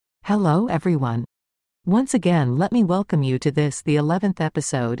Hello everyone. Once again let me welcome you to this, the 11th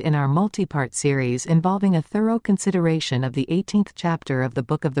episode in our multi-part series involving a thorough consideration of the 18th chapter of the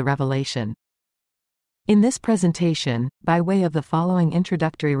Book of the Revelation. In this presentation, by way of the following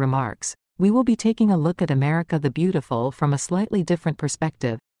introductory remarks, we will be taking a look at America the Beautiful from a slightly different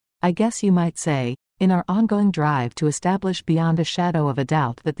perspective, I guess you might say, in our ongoing drive to establish beyond a shadow of a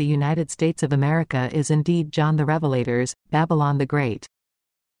doubt that the United States of America is indeed John the Revelator's Babylon the Great.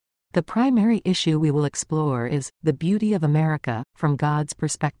 The primary issue we will explore is the beauty of America from God's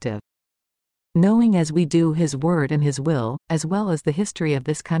perspective. Knowing as we do His Word and His will, as well as the history of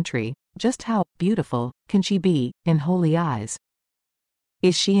this country, just how beautiful can she be in holy eyes?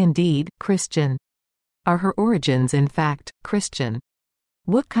 Is she indeed Christian? Are her origins in fact Christian?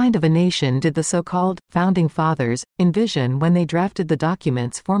 What kind of a nation did the so-called founding fathers envision when they drafted the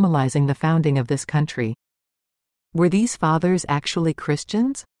documents formalizing the founding of this country? Were these fathers actually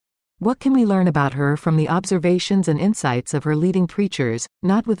Christians? What can we learn about her from the observations and insights of her leading preachers,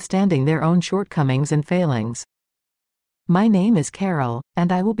 notwithstanding their own shortcomings and failings? My name is Carol,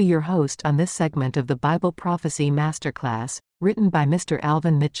 and I will be your host on this segment of the Bible Prophecy Masterclass, written by Mr.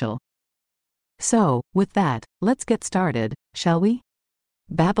 Alvin Mitchell. So, with that, let's get started, shall we?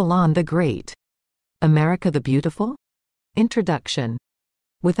 Babylon the Great. America the Beautiful? Introduction.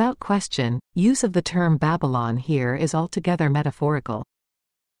 Without question, use of the term Babylon here is altogether metaphorical.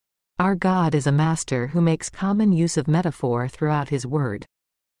 Our God is a master who makes common use of metaphor throughout His Word.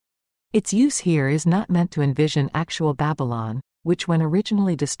 Its use here is not meant to envision actual Babylon, which when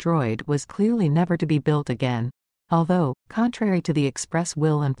originally destroyed was clearly never to be built again, although, contrary to the express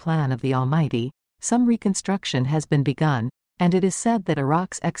will and plan of the Almighty, some reconstruction has been begun, and it is said that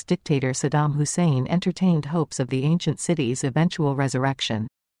Iraq's ex-dictator Saddam Hussein entertained hopes of the ancient city's eventual resurrection.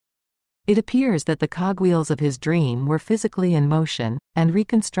 It appears that the cogwheels of his dream were physically in motion, and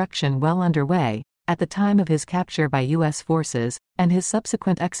reconstruction well underway, at the time of his capture by U.S. forces, and his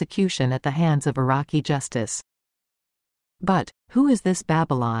subsequent execution at the hands of Iraqi justice. But, who is this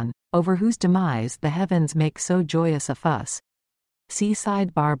Babylon, over whose demise the heavens make so joyous a fuss? See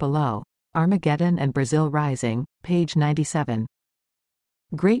sidebar below, Armageddon and Brazil Rising, page 97.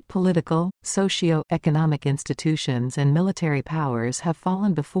 Great political, socio-economic institutions and military powers have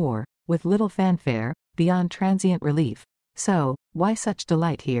fallen before, with little fanfare, beyond transient relief. So, why such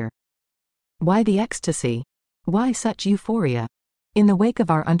delight here? Why the ecstasy? Why such euphoria? In the wake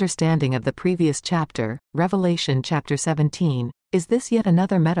of our understanding of the previous chapter, Revelation chapter 17, is this yet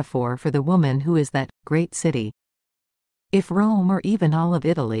another metaphor for the woman who is that great city? If Rome or even all of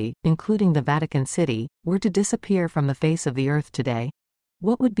Italy, including the Vatican City, were to disappear from the face of the earth today,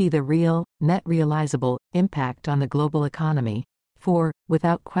 what would be the real, net realizable, impact on the global economy? For,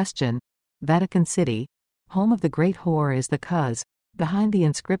 without question, Vatican City, home of the great whore, is the cause behind the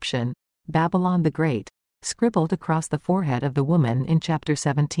inscription, Babylon the Great, scribbled across the forehead of the woman in chapter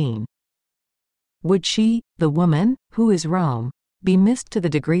 17. Would she, the woman, who is Rome, be missed to the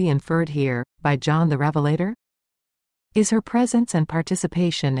degree inferred here, by John the Revelator? Is her presence and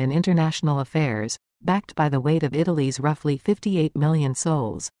participation in international affairs, backed by the weight of Italy's roughly 58 million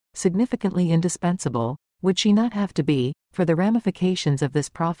souls, significantly indispensable? Would she not have to be, for the ramifications of this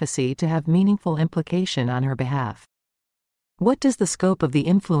prophecy to have meaningful implication on her behalf? What does the scope of the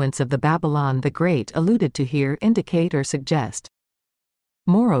influence of the Babylon the Great alluded to here indicate or suggest?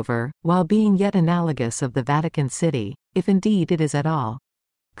 Moreover, while being yet analogous of the Vatican City, if indeed it is at all,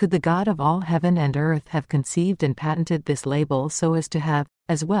 could the God of all heaven and earth have conceived and patented this label so as to have,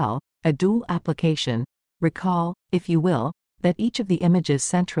 as well, a dual application? Recall, if you will, that each of the images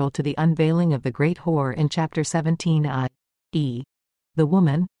central to the unveiling of the great whore in chapter 17, i.e., the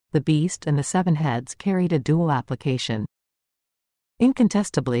woman, the beast and the seven heads, carried a dual application.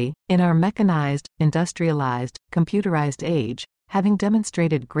 Incontestably, in our mechanized, industrialized, computerized age, having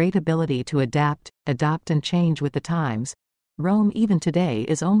demonstrated great ability to adapt, adopt and change with the times, Rome even today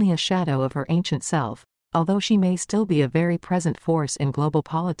is only a shadow of her ancient self, although she may still be a very present force in global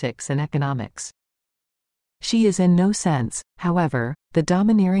politics and economics. She is in no sense, however, the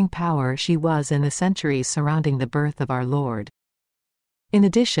domineering power she was in the centuries surrounding the birth of our Lord. In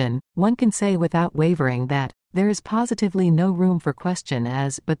addition, one can say without wavering that there is positively no room for question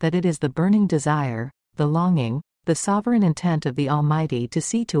but that it is the burning desire, the longing, the sovereign intent of the Almighty to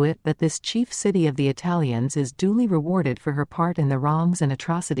see to it that this chief city of the Italians is duly rewarded for her part in the wrongs and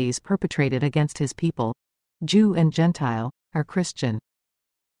atrocities perpetrated against His people, Jew and Gentile, or Christian.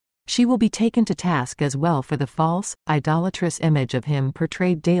 She will be taken to task as well for the false, idolatrous image of Him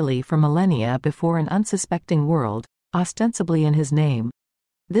portrayed daily for millennia before an unsuspecting world, ostensibly in His name.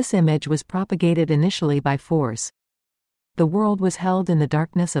 This image was propagated initially by force, the world was held in the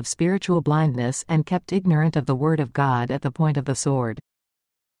darkness of spiritual blindness and kept ignorant of the word of God at the point of the sword.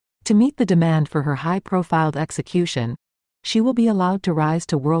 To meet the demand for her high-profiled execution, she will be allowed to rise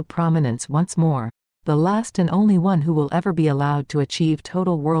to world prominence once more, the last and only one who will ever be allowed to achieve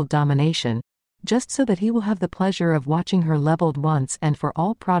total world domination, just so that he will have the pleasure of watching her leveled once and for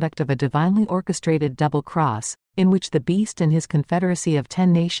all, product of a divinely orchestrated double cross, in which the beast and his confederacy of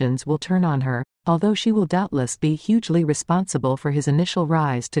 10 nations will turn on her, although she will doubtless be hugely responsible for his initial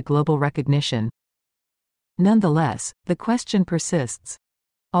rise to global recognition. Nonetheless, the question persists.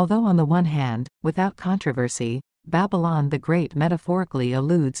 Although on the one hand, without controversy, Babylon the Great metaphorically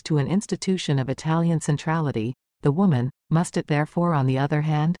alludes to an institution of Italian centrality, the woman, must it therefore on the other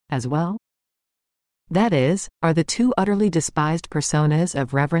hand, as well? That is, are the two utterly despised personas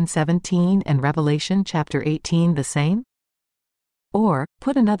of Rev. 17 and Revelation chapter 18 the same? Or,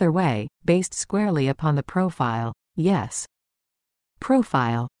 put another way, based squarely upon the profile, yes.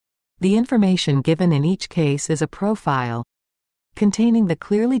 Profile. The information given in each case is a profile, containing the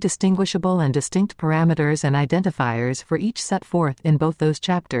clearly distinguishable and distinct parameters and identifiers for each set forth in both those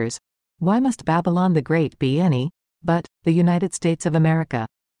chapters. Why must Babylon the Great be any but the United States of America?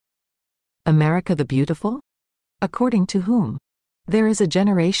 America the Beautiful? According to whom? There is a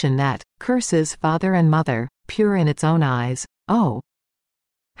generation that curses father and mother, pure in its own eyes. Oh,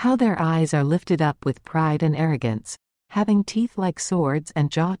 how their eyes are lifted up with pride and arrogance, having teeth like swords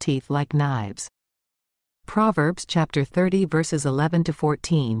and jaw teeth like knives. Proverbs chapter 30 verses 11 to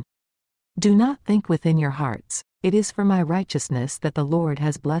 14. Do not think within your hearts, it is for my righteousness that the Lord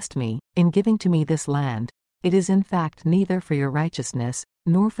has blessed me, in giving to me this land. It is in fact neither for your righteousness,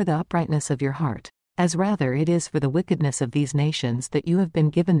 nor for the uprightness of your heart, as rather it is for the wickedness of these nations that you have been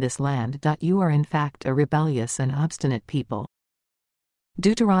given this land. You are in fact a rebellious and obstinate people.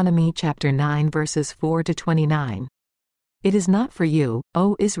 Deuteronomy chapter 9 verses 4 to 29. It is not for you,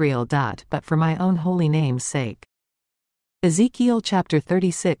 O Israel. But for my own holy name's sake. Ezekiel chapter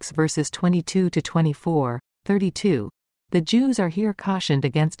 36 verses 22 to 24, 32. The Jews are here cautioned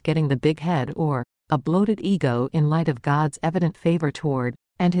against getting the big head or a bloated ego in light of God's evident favor toward,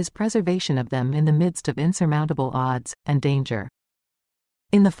 and his preservation of them in the midst of insurmountable odds and danger.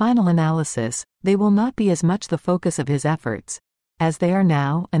 In the final analysis, they will not be as much the focus of his efforts, as they are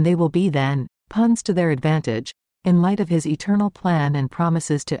now, and they will be then, puns to their advantage, in light of his eternal plan and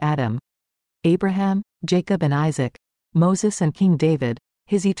promises to Adam, Abraham, Jacob and Isaac, Moses and King David,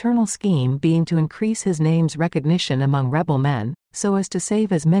 his eternal scheme being to increase his name's recognition among rebel men, so as to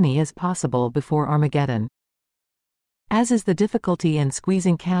save as many as possible before Armageddon. As is the difficulty in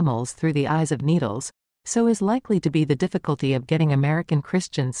squeezing camels through the eyes of needles, so is likely to be the difficulty of getting American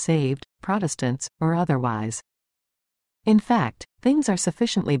Christians saved, Protestants or otherwise. In fact, things are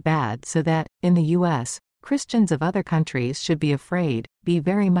sufficiently bad so that, in the U.S., Christians of other countries should be afraid, be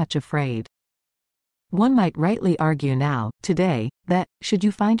very much afraid. One might rightly argue now, today, that, should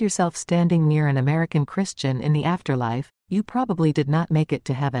you find yourself standing near an American Christian in the afterlife, you probably did not make it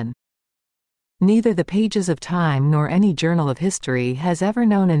to heaven. Neither the pages of time nor any journal of history has ever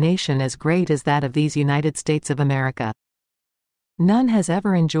known a nation as great as that of these United States of America. None has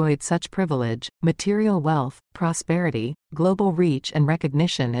ever enjoyed such privilege, material wealth, prosperity, global reach and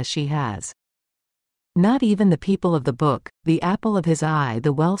recognition as she has. Not even the people of the book, the apple of his eye,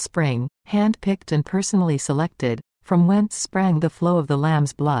 the wellspring, hand-picked and personally selected, from whence sprang the flow of the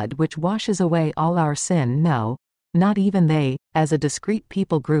Lamb's blood which washes away all our sin. No, not even they, as a discrete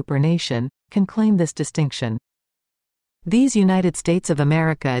people group or nation, can claim this distinction. These United States of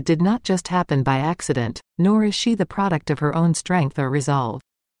America did not just happen by accident, nor is she the product of her own strength or resolve.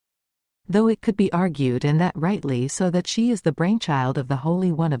 Though it could be argued, and that rightly so, that she is the brainchild of the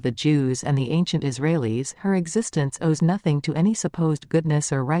Holy One of the Jews and the ancient Israelis, her existence owes nothing to any supposed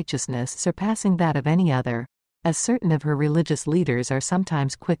goodness or righteousness surpassing that of any other, as certain of her religious leaders are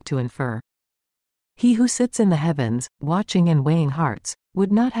sometimes quick to infer. He who sits in the heavens, watching and weighing hearts,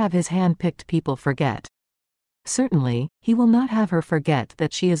 would not have his hand-picked people forget. Certainly, he will not have her forget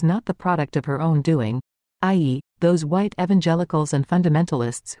that she is not the product of her own doing, i.e., those white evangelicals and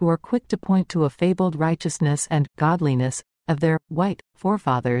fundamentalists who are quick to point to a fabled righteousness and godliness of their white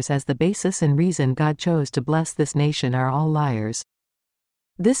forefathers as the basis and reason God chose to bless this nation are all liars.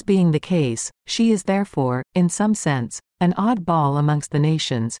 This being the case, she is therefore, in some sense, an oddball amongst the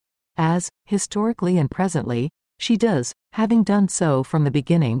nations, as, historically and presently, she does, having done so from the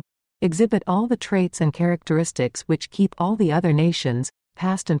beginning, exhibit all the traits and characteristics which keep all the other nations,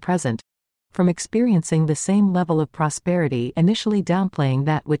 past and present, from experiencing the same level of prosperity, initially downplaying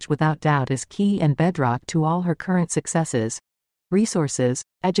that which without doubt is key and bedrock to all her current successes: resources,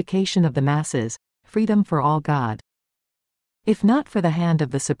 education of the masses, freedom for all. God If not for the hand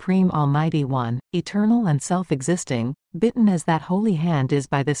of the Supreme Almighty One, eternal and self-existing, bitten as that holy hand is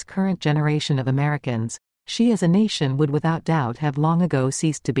by this current generation of Americans, she as a nation would without doubt have long ago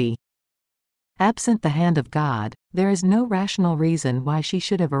ceased to be. Absent the hand of God, there is no rational reason why she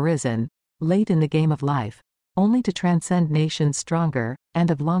should have arisen, late in the game of life, only to transcend nations stronger,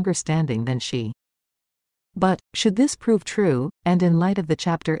 and of longer standing than she. But, should this prove true, and in light of the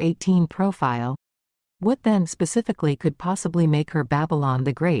Chapter 18 profile, what then specifically could possibly make her Babylon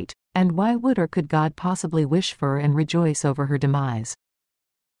the Great, and why would or could God possibly wish for and rejoice over her demise?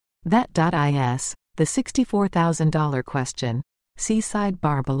 That.is, the $64,000 question. See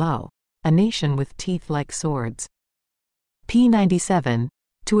sidebar below. A nation with teeth like swords. P97.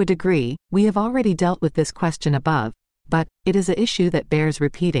 To a degree, we have already dealt with this question above, but it is an issue that bears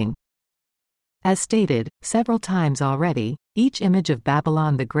repeating. As stated several times already, each image of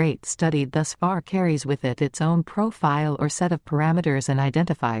Babylon the Great studied thus far carries with it its own profile or set of parameters and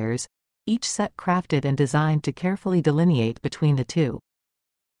identifiers, each set crafted and designed to carefully delineate between the two.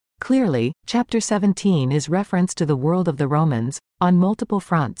 Clearly, Chapter 17 is reference to the world of the Romans, on multiple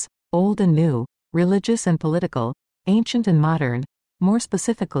fronts, old and new, religious and political, ancient and modern. More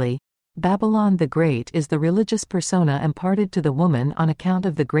specifically, Babylon the Great is the religious persona imparted to the woman on account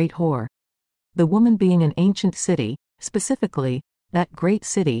of the great whore. The woman being an ancient city, specifically, that great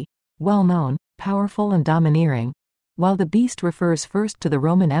city, well-known, powerful and domineering, while the beast refers first to the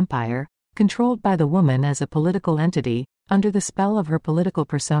Roman Empire, controlled by the woman as a political entity, under the spell of her political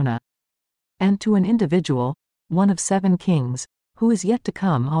persona, and to an individual, one of 7 kings, who is yet to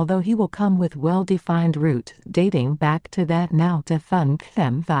come, although he will come with well-defined root dating back to that now defunct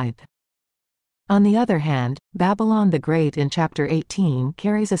vibe. On the other hand, Babylon the Great in Chapter 18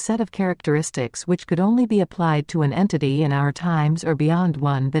 carries a set of characteristics which could only be applied to an entity in our times or beyond,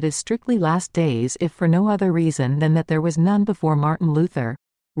 one that is strictly last days if for no other reason than that there was none before Martin Luther,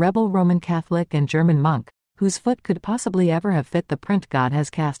 rebel Roman Catholic and German monk, whose foot could possibly ever have fit the print God has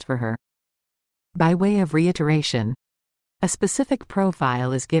cast for her. By way of reiteration, a specific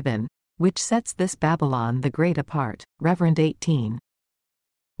profile is given, which sets this Babylon the Great apart. Reverend 18.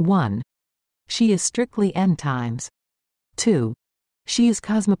 1. She is strictly end times. 2. She is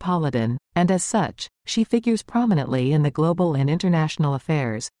cosmopolitan, and as such, she figures prominently in the global and international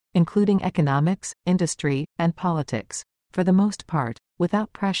affairs, including economics, industry, and politics, for the most part,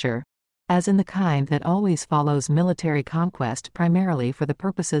 without pressure, as in the kind that always follows military conquest primarily for the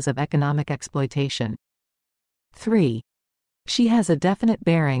purposes of economic exploitation. 3. She has a definite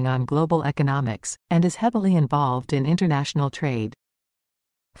bearing on global economics, and is heavily involved in international trade.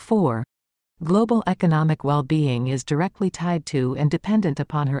 4. Global economic well-being is directly tied to and dependent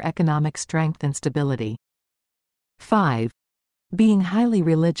upon her economic strength and stability. 5. Being highly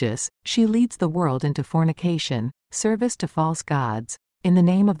religious, she leads the world into fornication, service to false gods, in the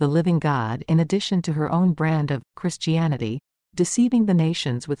name of the living God, in addition to her own brand of Christianity, deceiving the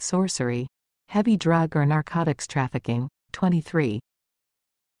nations with sorcery, heavy drug or narcotics trafficking. 23.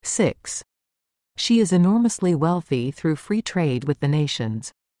 6. She is enormously wealthy through free trade with the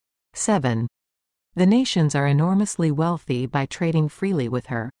nations. 7. The nations are enormously wealthy by trading freely with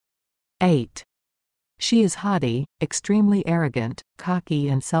her. 8. She is haughty, extremely arrogant, cocky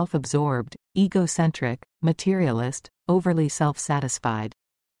and self-absorbed, egocentric, materialist, overly self-satisfied.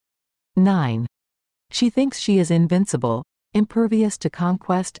 9. She thinks she is invincible, impervious to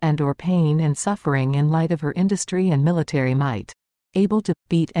conquest and/or pain and suffering in light of her industry and military might, able to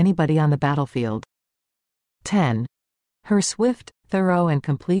beat anybody on the battlefield. 10. Her swift, thorough and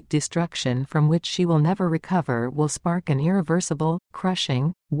complete destruction from which she will never recover will spark an irreversible,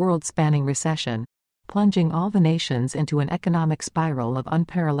 crushing, world-spanning recession, plunging all the nations into an economic spiral of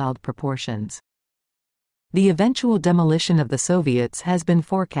unparalleled proportions. The eventual demolition of the Soviets has been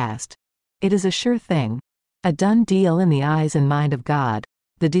forecast. It is a sure thing, a done deal in the eyes and mind of God.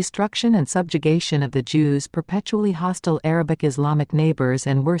 The destruction and subjugation of the Jews' perpetually hostile Arabic Islamic neighbors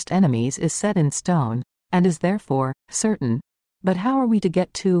and worst enemies is set in stone, and is therefore certain. But how are we to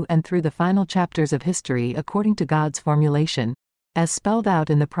get to and through the final chapters of history according to God's formulation, as spelled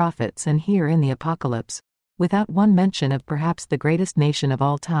out in the prophets and here in the Apocalypse, without one mention of perhaps the greatest nation of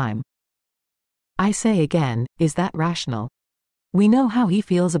all time? I say again, is that rational? We know how he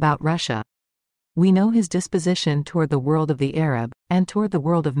feels about Russia. We know his disposition toward the world of the Arab, and toward the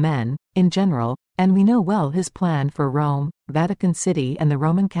world of men, in general, and we know well his plan for Rome, Vatican City and the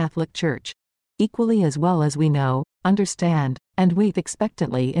Roman Catholic Church, equally as well as we know, understand, and wait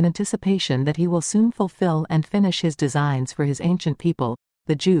expectantly in anticipation that he will soon fulfill and finish his designs for his ancient people,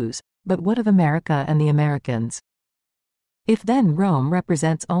 the Jews. But what of America and the Americans? If then Rome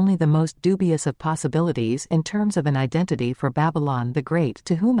represents only the most dubious of possibilities in terms of an identity for Babylon the Great,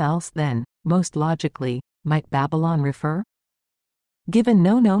 to whom else then, most logically, might Babylon refer? Given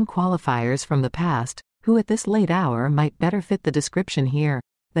no known qualifiers from the past, who at this late hour might better fit the description here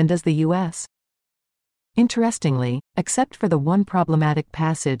than does the U.S.? Interestingly, except for the one problematic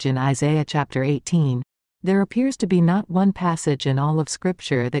passage in Isaiah chapter 18, there appears to be not one passage in all of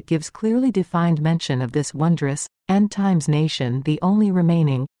Scripture that gives clearly defined mention of this wondrous, end-times nation, the only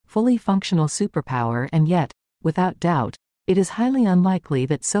remaining, fully functional superpower, and yet, without doubt, it is highly unlikely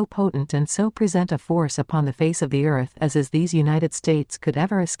that so potent and so present a force upon the face of the earth as is these United States could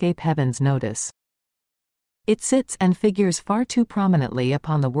ever escape heaven's notice. It sits and figures far too prominently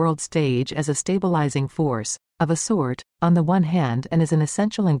upon the world stage as a stabilizing force, of a sort, on the one hand, and as an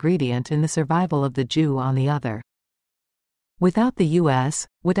essential ingredient in the survival of the Jew on the other. Without the U.S.,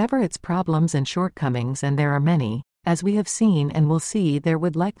 whatever its problems and shortcomings, and there are many, as we have seen and will see, there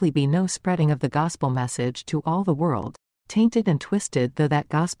would likely be no spreading of the gospel message to all the world, tainted and twisted though that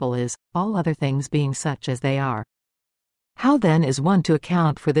gospel is, all other things being such as they are. How then is one to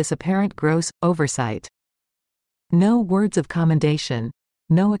account for this apparent gross oversight? No words of commendation,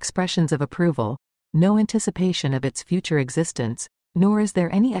 no expressions of approval, no anticipation of its future existence, nor is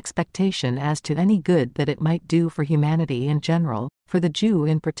there any expectation as to any good that it might do for humanity in general, for the Jew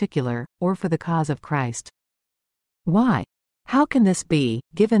in particular, or for the cause of Christ. Why? How can this be,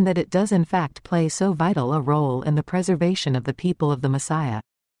 given that it does in fact play so vital a role in the preservation of the people of the Messiah?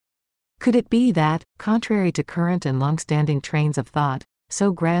 Could it be that, contrary to current and long-standing trains of thought,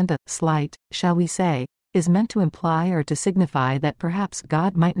 so grand a slight, shall we say, is meant to imply or to signify that perhaps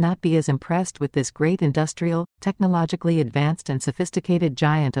God might not be as impressed with this great industrial, technologically advanced and sophisticated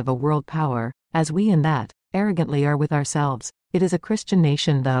giant of a world power, as we in that, arrogantly are with ourselves? It is a Christian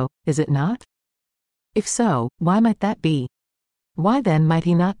nation though, is it not? If so, why might that be? Why then might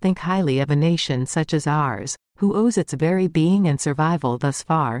he not think highly of a nation such as ours, who owes its very being and survival thus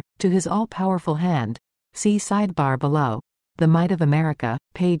far, to his all-powerful hand? See sidebar below. The Might of America,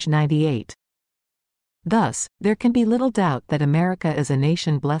 page 98. Thus, there can be little doubt that America is a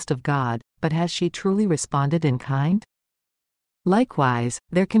nation blessed of God, but has she truly responded in kind? Likewise,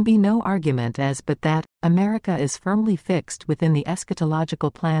 there can be no argument as but that America is firmly fixed within the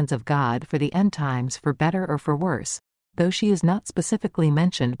eschatological plans of God for the end times, for better or for worse, though she is not specifically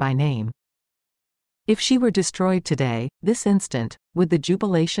mentioned by name. If she were destroyed today, this instant, would the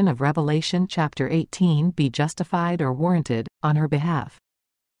jubilation of Revelation chapter 18 be justified or warranted on her behalf?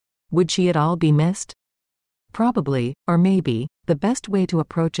 Would she at all be missed? Probably, or maybe, the best way to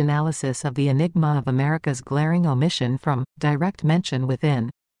approach analysis of the enigma of America's glaring omission from direct mention within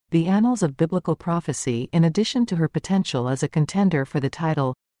the annals of biblical prophecy, in addition to her potential as a contender for the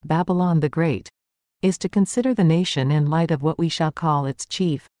title, Babylon the Great, is to consider the nation in light of what we shall call its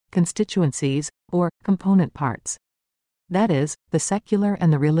chief constituencies, or component parts. That is, the secular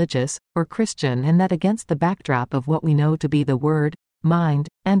and the religious, or Christian, and that against the backdrop of what we know to be the word, mind,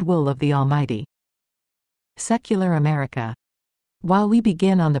 and will of the Almighty. Secular America. While we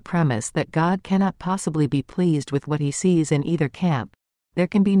begin on the premise that God cannot possibly be pleased with what he sees in either camp, there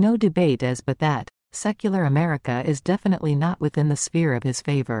can be no debate as but that secular America is definitely not within the sphere of his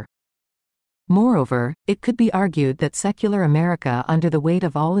favor. Moreover, it could be argued that secular America, under the weight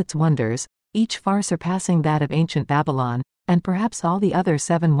of all its wonders, each far surpassing that of ancient Babylon, and perhaps all the other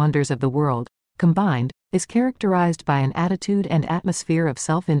 7 wonders of the world, combined, is characterized by an attitude and atmosphere of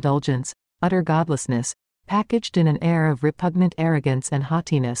self-indulgence, utter godlessness, packaged in an air of repugnant arrogance and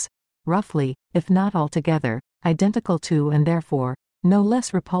haughtiness, roughly, if not altogether, identical to and therefore, no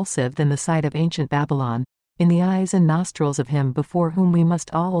less repulsive than the sight of ancient Babylon, in the eyes and nostrils of him before whom we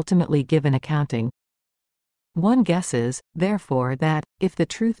must all ultimately give an accounting. One guesses, therefore, that, if the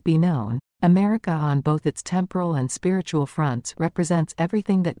truth be known, America on both its temporal and spiritual fronts represents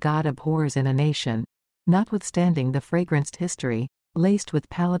everything that God abhors in a nation, notwithstanding the fragranced history, laced with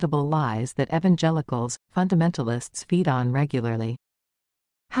palatable lies that evangelicals, fundamentalists feed on regularly.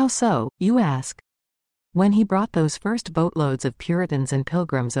 How so, you ask? When he brought those first boatloads of Puritans and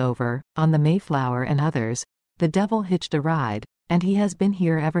Pilgrims over, on the Mayflower and others, the devil hitched a ride, and he has been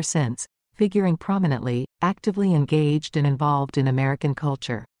here ever since, figuring prominently, actively engaged and involved in American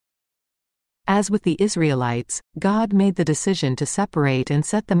culture. As with the Israelites, God made the decision to separate and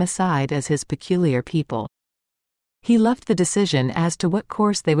set them aside as his peculiar people. He left the decision as to what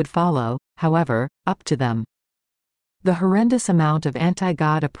course they would follow, however, up to them. The horrendous amount of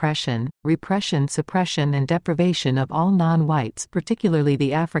anti-God oppression, repression, suppression and deprivation of all non-whites, particularly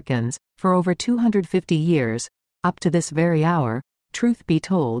the Africans, for over 250 years, up to this very hour, truth be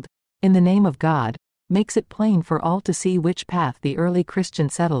told, in the name of God, makes it plain for all to see which path the early Christian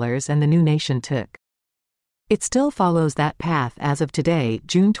settlers and the new nation took. It still follows that path as of today,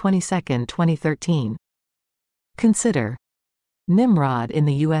 June 22, 2013. Consider Nimrod in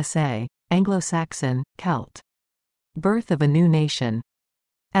the USA, Anglo-Saxon, Celt. Birth of a new nation.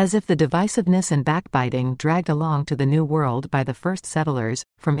 As if the divisiveness and backbiting dragged along to the New World by the first settlers,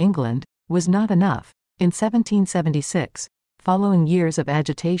 from England, was not enough, in 1776, following years of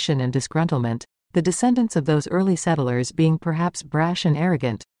agitation and disgruntlement, the descendants of those early settlers, being perhaps brash and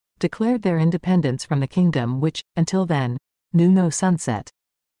arrogant, declared their independence from the kingdom which, until then, knew no sunset.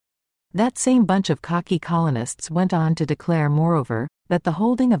 That same bunch of cocky colonists went on to declare, moreover, that the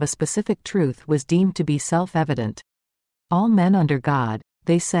holding of a specific truth was deemed to be self-evident. All men under God,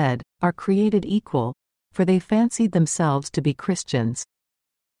 they said, are created equal, for they fancied themselves to be Christians.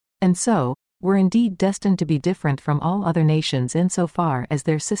 And so, were indeed destined to be different from all other nations insofar as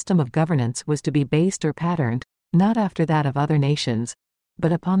their system of governance was to be based or patterned, not after that of other nations,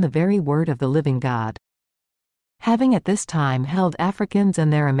 but upon the very word of the living God. Having at this time held Africans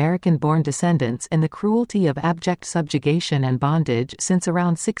and their American-born descendants in the cruelty of abject subjugation and bondage since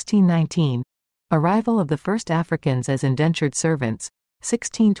around 1619, arrival of the first Africans as indentured servants,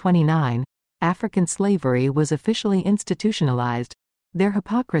 1629, African slavery was officially institutionalized. Their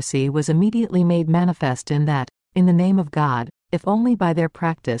hypocrisy was immediately made manifest in that, in the name of God, if only by their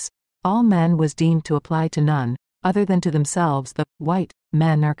practice, all men was deemed to apply to none, other than to themselves, the white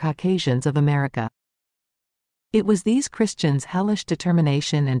men or Caucasians of America. It was these Christians' hellish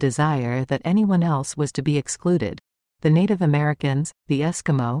determination and desire that anyone else was to be excluded, the Native Americans, the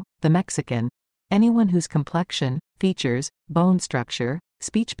Eskimo, the Mexican, anyone whose complexion, features, bone structure,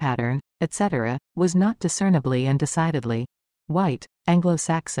 speech pattern, etc., was not discernibly and decidedly white,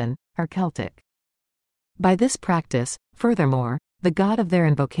 Anglo-Saxon, or Celtic. By this practice, furthermore, the God of their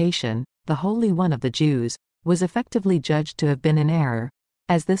invocation, the Holy One of the Jews, was effectively judged to have been in error,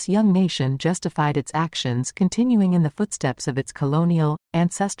 as this young nation justified its actions continuing in the footsteps of its colonial,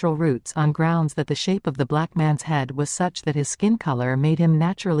 ancestral roots on grounds that the shape of the black man's head was such that his skin color made him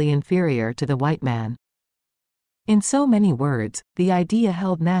naturally inferior to the white man. In so many words, the idea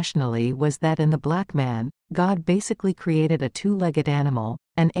held nationally was that in the black man, God basically created a two-legged animal,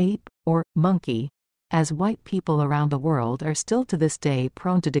 an ape, or monkey, as white people around the world are still to this day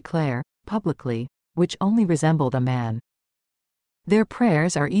prone to declare, publicly, which only resembled a man. Their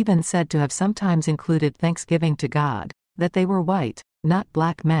prayers are even said to have sometimes included thanksgiving to God, that they were white, not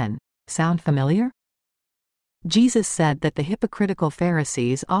black men. Sound familiar? Jesus said that the hypocritical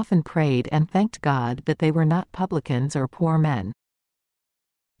Pharisees often prayed and thanked God that they were not publicans or poor men.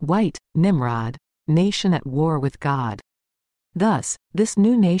 White, Nimrod, nation at war with God. Thus, this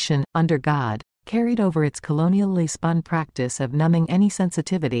new nation, under God, carried over its colonially spun practice of numbing any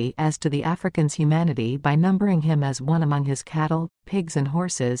sensitivity as to the African's humanity by numbering him as one among his cattle, pigs and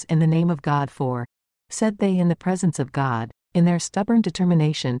horses in the name of God, for, said they, in the presence of God, in their stubborn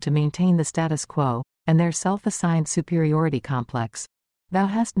determination to maintain the status quo, and their self-assigned superiority complex, thou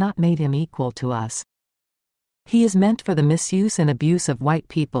hast not made him equal to us. He is meant for the misuse and abuse of white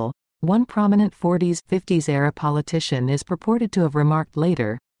people. One prominent 40s-50s era politician is purported to have remarked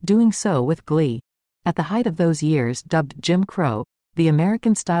later, doing so with glee, at the height of those years dubbed Jim Crow, the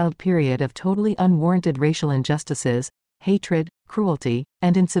American-styled period of totally unwarranted racial injustices, hatred, cruelty,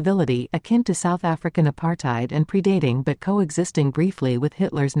 and incivility akin to South African apartheid and predating but coexisting briefly with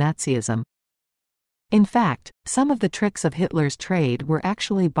Hitler's Nazism. In fact, some of the tricks of Hitler's trade were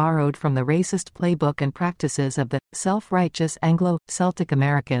actually borrowed from the racist playbook and practices of the self-righteous Anglo-Celtic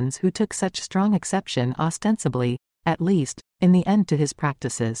Americans who took such strong exception, ostensibly, at least, in the end to his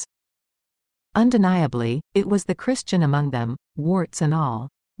practices. Undeniably, it was the Christian among them, warts and all,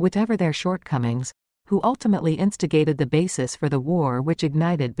 whatever their shortcomings, who ultimately instigated the basis for the war which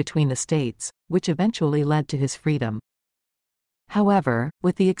ignited between the states, which eventually led to his freedom. However,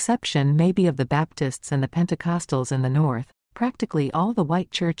 with the exception maybe of the Baptists and the Pentecostals in the North, practically all the white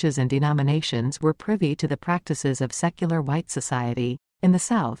churches and denominations were privy to the practices of secular white society. In the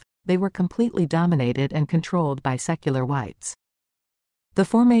South, they were completely dominated and controlled by secular whites. The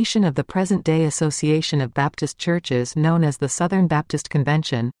formation of the present-day Association of Baptist Churches, known as the Southern Baptist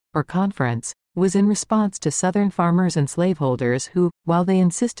Convention, or Conference, was in response to Southern farmers and slaveholders who, while they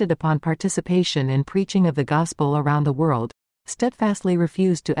insisted upon participation in preaching of the gospel around the world, steadfastly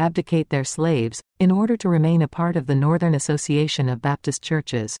refused to abdicate their slaves, in order to remain a part of the Northern Association of Baptist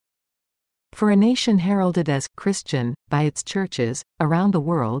Churches. For a nation heralded as Christian by its churches around the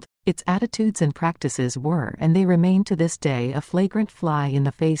world, its attitudes and practices were and they remain to this day a flagrant fly in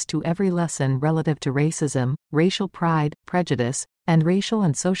the face to every lesson relative to racism, racial pride, prejudice, and racial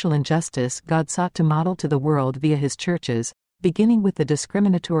and social injustice God sought to model to the world via his churches, beginning with the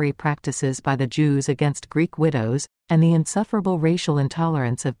discriminatory practices by the Jews against Greek widows, and the insufferable racial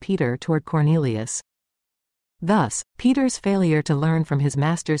intolerance of Peter toward Cornelius. Thus, Peter's failure to learn from his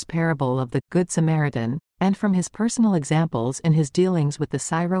master's parable of the Good Samaritan, and from his personal examples in his dealings with the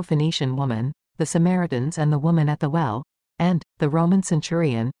Syro-Phoenician woman, the Samaritans and the woman at the well, and the Roman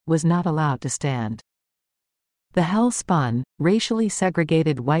centurion, was not allowed to stand. The hell-spun, racially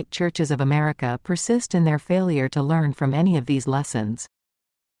segregated white churches of America persist in their failure to learn from any of these lessons.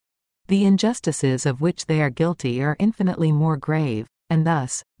 The injustices of which they are guilty are infinitely more grave, and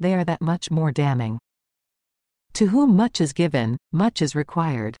thus, they are that much more damning. To whom much is given, much is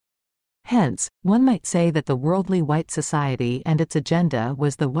required. Hence, one might say that the worldly white society and its agenda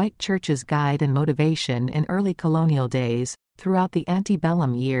was the white church's guide and motivation in early colonial days, throughout the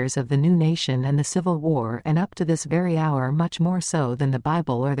antebellum years of the new nation and the Civil War, and up to this very hour much more so than the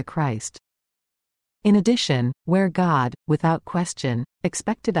Bible or the Christ. In addition, where God, without question,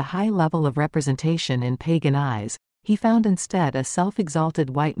 expected a high level of representation in pagan eyes, he found instead a self-exalted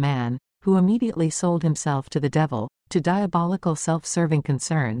white man, who immediately sold himself to the devil, to diabolical self-serving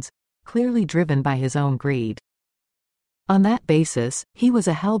concerns, clearly driven by his own greed. On that basis, he was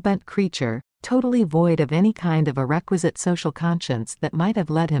a hell-bent creature, totally void of any kind of a requisite social conscience that might have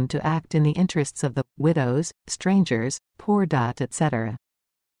led him to act in the interests of the widows, strangers, poor, etc.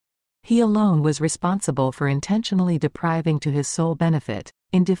 He alone was responsible for intentionally depriving to his sole benefit,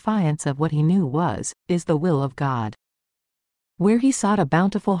 in defiance of what he knew is the will of God. Where he sought a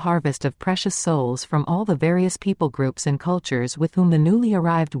bountiful harvest of precious souls from all the various people groups and cultures with whom the newly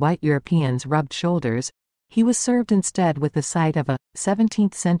arrived white Europeans rubbed shoulders, he was served instead with the sight of a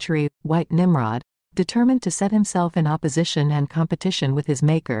 17th-century white Nimrod, determined to set himself in opposition and competition with his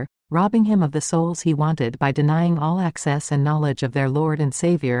Maker, robbing him of the souls he wanted by denying all access and knowledge of their Lord and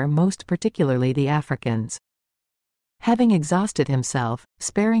Savior, most particularly the Africans. Having exhausted himself,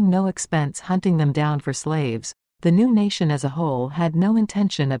 sparing no expense hunting them down for slaves, the new nation as a whole had no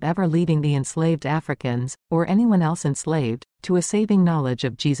intention of ever leading the enslaved Africans, or anyone else enslaved, to a saving knowledge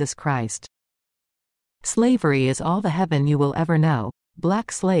of Jesus Christ. Slavery is all the heaven you will ever know,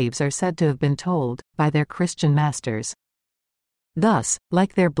 black slaves are said to have been told, by their Christian masters. Thus,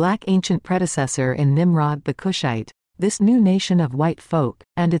 like their black ancient predecessor in Nimrod the Cushite, this new nation of white folk,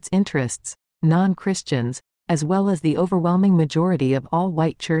 and its interests, non-Christians, as well as the overwhelming majority of all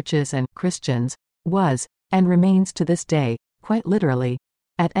white churches and Christians, was, and remains to this day, quite literally,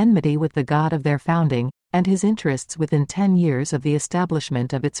 at enmity with the God of their founding, and his interests within 10 years of the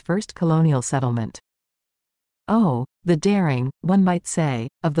establishment of its first colonial settlement. Oh, the daring, one might say,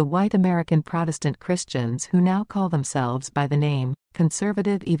 of the white American Protestant Christians who now call themselves by the name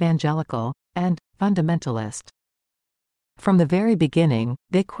conservative evangelical and fundamentalist. From the very beginning,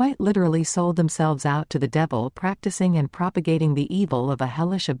 they quite literally sold themselves out to the devil, practicing and propagating the evil of a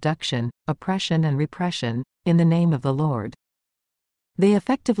hellish abduction, oppression and repression, in the name of the Lord. They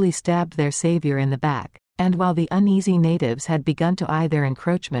effectively stabbed their Savior in the back, and while the uneasy natives had begun to eye their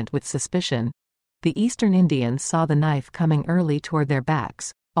encroachment with suspicion, the Eastern Indians saw the knife coming early toward their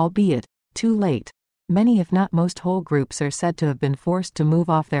backs, albeit too late. Many if not most whole groups are said to have been forced to move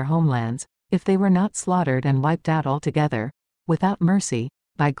off their homelands, if they were not slaughtered and wiped out altogether, without mercy,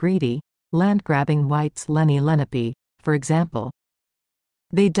 by greedy, land-grabbing whites. Lenni Lenape, for example.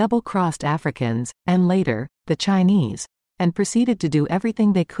 They double-crossed Africans, and later, the Chinese, and proceeded to do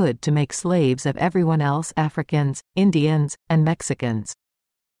everything they could to make slaves of everyone else, Africans, Indians, and Mexicans.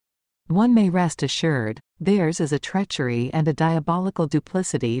 One may rest assured, theirs is a treachery and a diabolical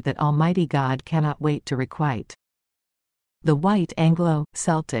duplicity that Almighty God cannot wait to requite. The white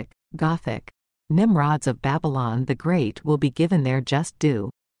Anglo-Celtic, Gothic Nimrods of Babylon the Great will be given their just due.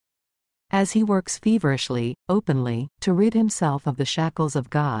 As he works feverishly, openly, to rid himself of the shackles of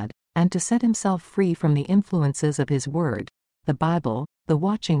God, and to set himself free from the influences of his word, the Bible, the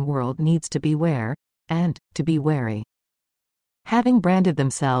watching world needs to beware, and to be wary. Having branded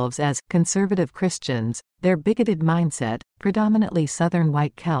themselves as conservative Christians, their bigoted mindset, predominantly Southern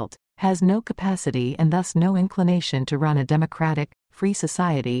white Celt, has no capacity and thus no inclination to run a democratic, free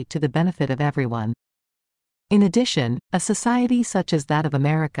society to the benefit of everyone. In addition, a society such as that of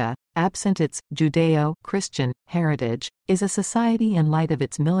America, absent its Judeo-Christian heritage, is a society in light of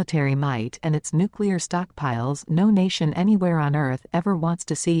its military might and its nuclear stockpiles no nation anywhere on earth ever wants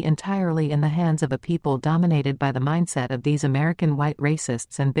to see entirely in the hands of a people dominated by the mindset of these American white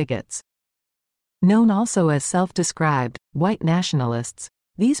racists and bigots. Known also as self-described white nationalists,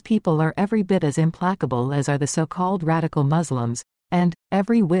 these people are every bit as implacable as are the so-called radical Muslims, and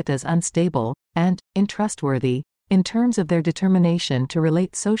every whit as unstable and untrustworthy in terms of their determination to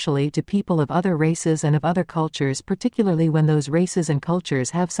relate socially to people of other races and of other cultures, particularly when those races and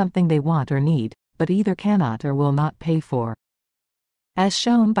cultures have something they want or need, but either cannot or will not pay for. As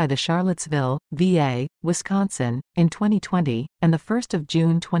shown by the Charlottesville, VA, Wisconsin, in 2020, and the 1st of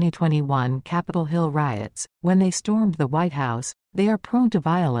June 2021 Capitol Hill riots, when they stormed the White House, they are prone to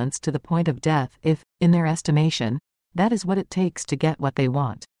violence to the point of death if, in their estimation, that is what it takes to get what they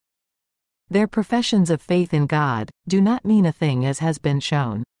want. Their professions of faith in God do not mean a thing, as has been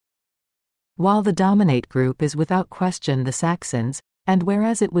shown. While the dominate group is without question the Saxons, and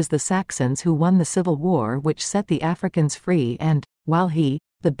whereas it was the Saxons who won the Civil War which set the Africans free, and, while he,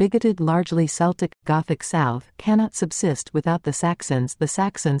 the bigoted largely Celtic, Gothic South, cannot subsist without the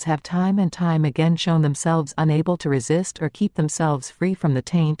Saxons have time and time again shown themselves unable to resist or keep themselves free from the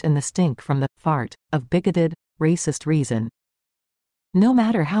taint and the stink from the fart of bigoted, racist reason. No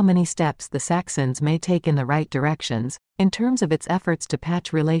matter how many steps the Saxons may take in the right directions, in terms of its efforts to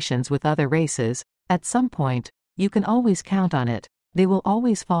patch relations with other races, at some point, you can always count on it, they will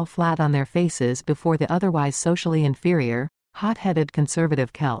always fall flat on their faces before the otherwise socially inferior, hot-headed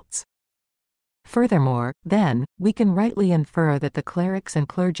conservative Celts. Furthermore, then, we can rightly infer that the clerics and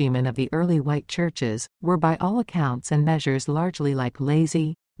clergymen of the early white churches were by all accounts and measures largely like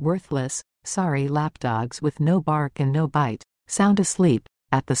lazy, worthless, sorry lapdogs with no bark and no bite, sound asleep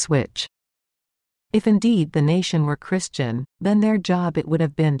at the switch. If indeed the nation were Christian, then their job it would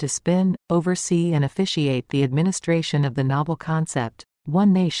have been to spin, oversee and officiate the administration of the novel concept,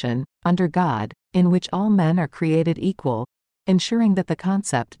 one nation, under God, in which all men are created equal, ensuring that the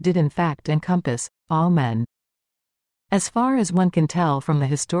concept did in fact encompass all men. As far as one can tell from the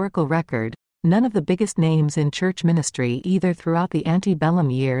historical record, none of the biggest names in church ministry either throughout the antebellum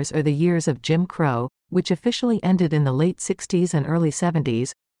years or the years of Jim Crow, which officially ended in the late 60s and early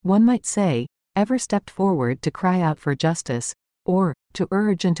 70s, one might say, ever stepped forward to cry out for justice, or to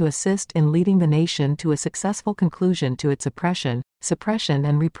urge and to assist in leading the nation to a successful conclusion to its oppression, suppression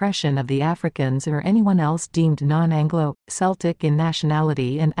and repression of the Africans or anyone else deemed non-Anglo, Celtic in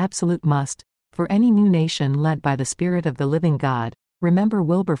nationality and absolute must, for any new nation led by the Spirit of the living God. Remember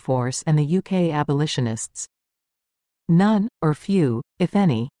Wilberforce and the UK abolitionists. None, or few, if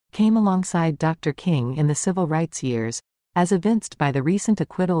any, came alongside Dr. King in the civil rights years, as evinced by the recent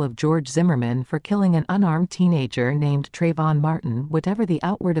acquittal of George Zimmerman for killing an unarmed teenager named Trayvon Martin. Whatever the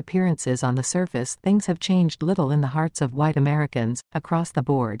outward appearances on the surface, things have changed little in the hearts of white Americans, across the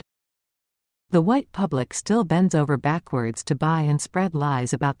board. The white public still bends over backwards to buy and spread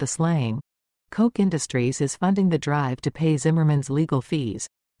lies about the slaying. Koch Industries is funding the drive to pay Zimmerman's legal fees,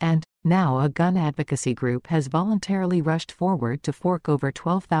 and, now a gun advocacy group has voluntarily rushed forward to fork over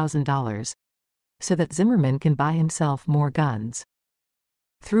 $12,000. So that Zimmerman can buy himself more guns.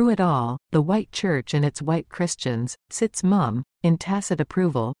 Through it all, the white church and its white Christians sits mum, in tacit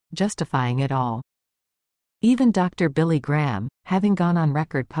approval, justifying it all. Even Dr. Billy Graham, having gone on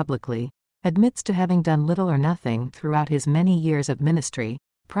record publicly, admits to having done little or nothing throughout his many years of ministry,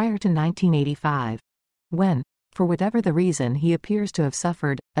 prior to 1985, when, for whatever the reason, he appears to have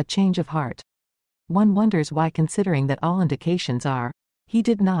suffered a change of heart. One wonders why, considering that all indications are, he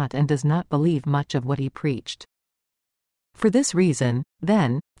did not and does not believe much of what he preached. For this reason,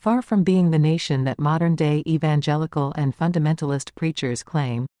 then, far from being the nation that modern-day evangelical and fundamentalist preachers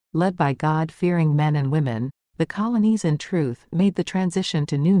claim, led by God-fearing men and women, the colonies in truth made the transition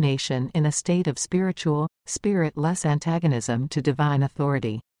to new nation in a state of spiritual, spirit-less antagonism to divine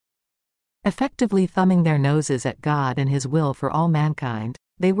authority. Effectively thumbing their noses at God and His will for all mankind,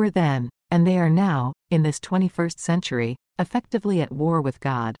 they were then, and they are now, in this 21st century, effectively at war with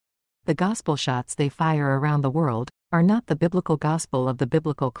God. The gospel shots they fire around the world are not the biblical gospel of the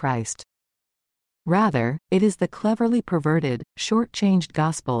biblical Christ. Rather, it is the cleverly perverted, short-changed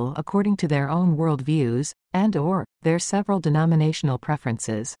gospel according to their own worldviews, and/or their several denominational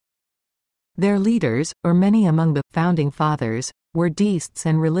preferences. Their leaders, or many among the founding fathers, were deists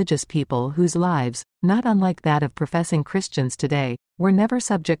and religious people whose lives, not unlike that of professing Christians today, were never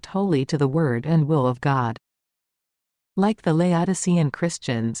subject wholly to the word and will of God. Like the Laodicean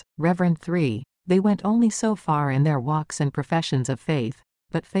Christians, Reverend 3, they went only so far in their walks and professions of faith,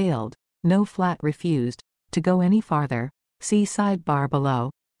 but failed, no flat refused, to go any farther. See sidebar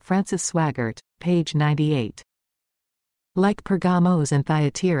below, Francis Swaggart, page 98. Like Pergamos and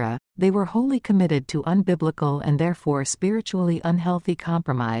Thyatira, they were wholly committed to unbiblical and therefore spiritually unhealthy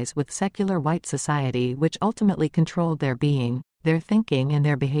compromise with secular white society, which ultimately controlled their being, their thinking and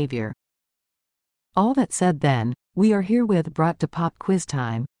their behavior. All that said then, we are herewith brought to pop quiz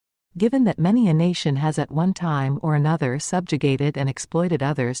time. Given that many a nation has at one time or another subjugated and exploited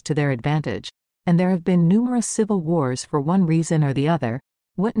others to their advantage, and there have been numerous civil wars for one reason or the other,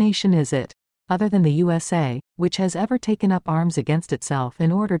 what nation is it, other than the USA, which has ever taken up arms against itself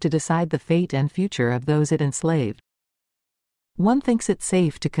in order to decide the fate and future of those it enslaved? One thinks it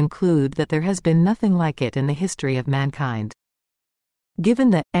safe to conclude that there has been nothing like it in the history of mankind. Given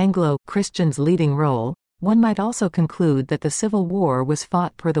the Anglo-Christians' leading role, one might also conclude that the Civil War was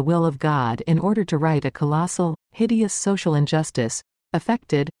fought per the will of God in order to right a colossal, hideous social injustice,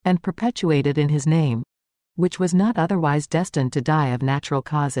 affected and perpetuated in His name, which was not otherwise destined to die of natural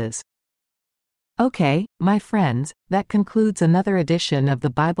causes. Okay, my friends, that concludes another edition of the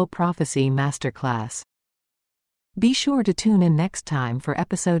Bible Prophecy Masterclass. Be sure to tune in next time for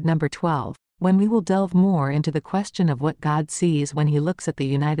episode number 12, when we will delve more into the question of what God sees when He looks at the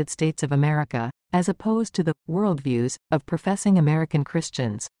United States of America, as opposed to the worldviews of professing American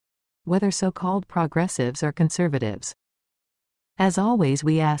Christians, whether so-called progressives or conservatives. As always,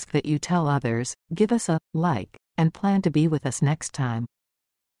 we ask that you tell others, give us a like, and plan to be with us next time.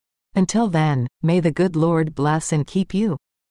 Until then, may the good Lord bless and keep you.